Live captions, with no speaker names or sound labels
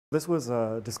This was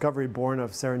a discovery born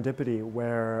of serendipity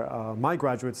where my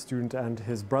graduate student and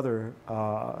his brother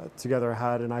together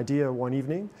had an idea one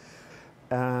evening,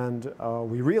 and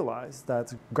we realized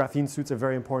that graphene suits a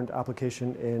very important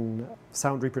application in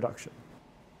sound reproduction.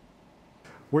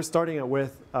 We're starting it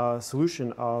with a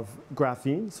solution of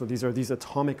graphene, so these are these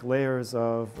atomic layers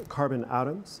of carbon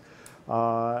atoms.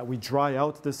 We dry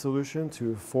out this solution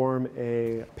to form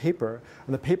a paper,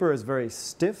 and the paper is very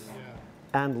stiff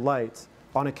and light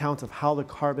on account of how the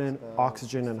carbon,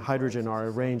 oxygen, and hydrogen are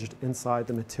arranged inside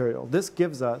the material. This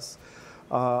gives us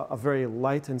a very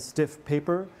light and stiff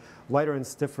paper, lighter and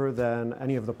stiffer than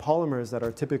any of the polymers that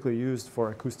are typically used for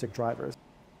acoustic drivers.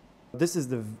 This is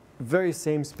the very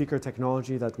same speaker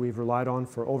technology that we've relied on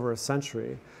for over a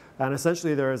century. And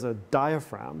essentially there is a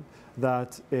diaphragm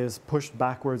that is pushed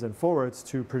backwards and forwards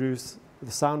to produce the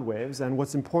sound waves. And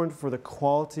what's important for the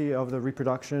quality of the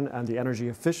reproduction and the energy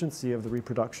efficiency of the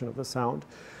reproduction of the sound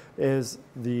is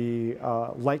the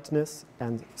lightness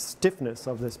and stiffness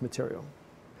of this material.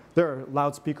 There are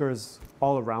loudspeakers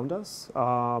all around us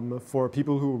for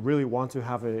people who really want to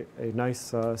have a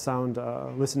nice sound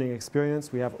listening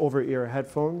experience. We have over-ear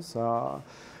headphones. The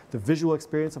visual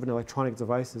experience of an electronic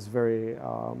device is very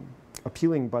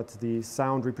appealing, but the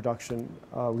sound reproduction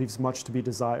leaves much to be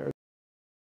desired.